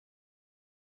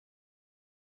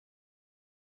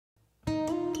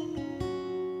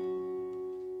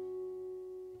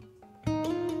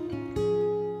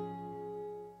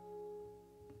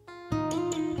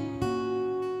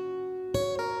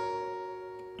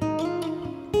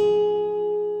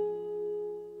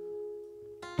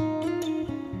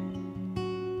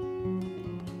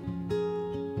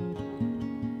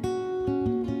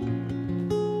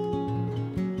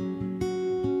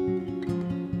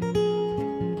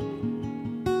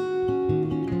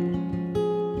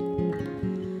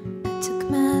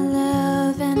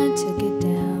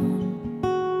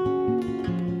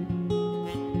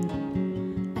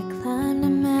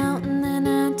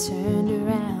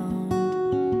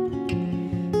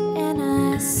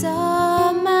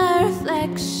saw my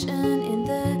reflection in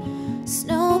the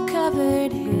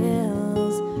snow-covered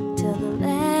hills till the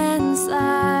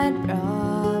landslide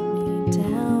brought me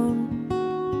down.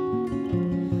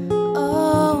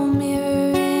 Oh,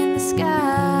 mirror in the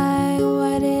sky,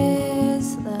 what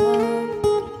is love?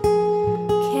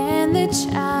 Can the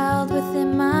child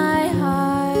within my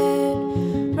heart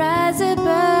rise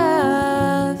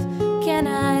above? Can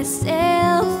I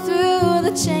sail through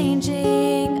the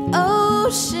changing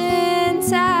ocean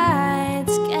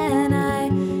tides? Can I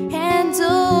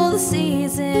handle the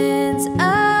seasons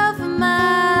of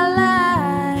my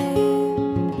life?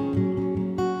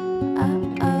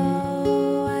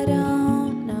 Uh-oh, I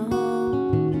don't know.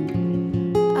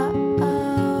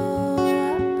 Uh-oh,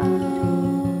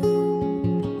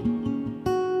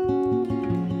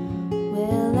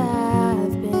 well,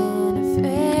 I've been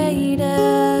afraid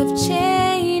of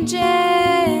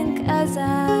changing, 'cause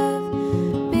I've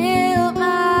built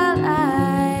my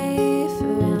life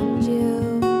around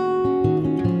you.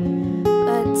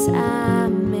 But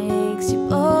time makes you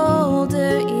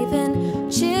older, even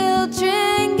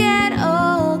children get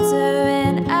older,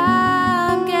 and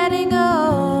I'm getting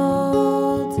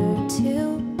older too.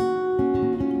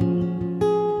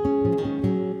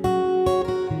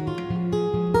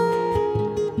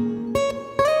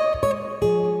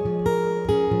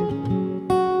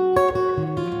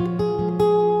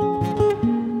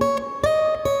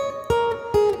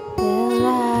 Well,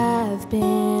 I've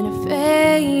been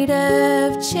afraid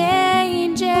of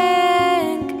changing,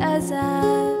 'cause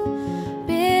I've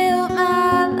built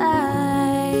my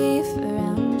life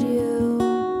around you.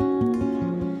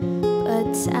 But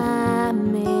time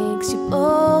makes you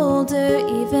older,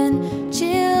 even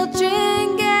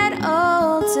children get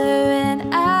older, and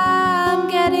I'm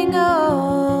getting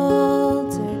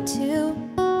older too.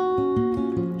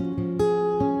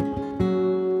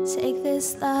 Take this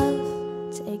love,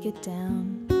 take it down.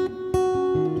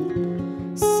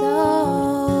 So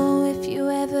if you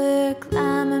ever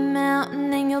climb a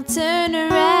mountain and you'll turn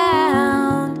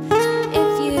around,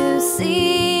 if you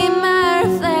see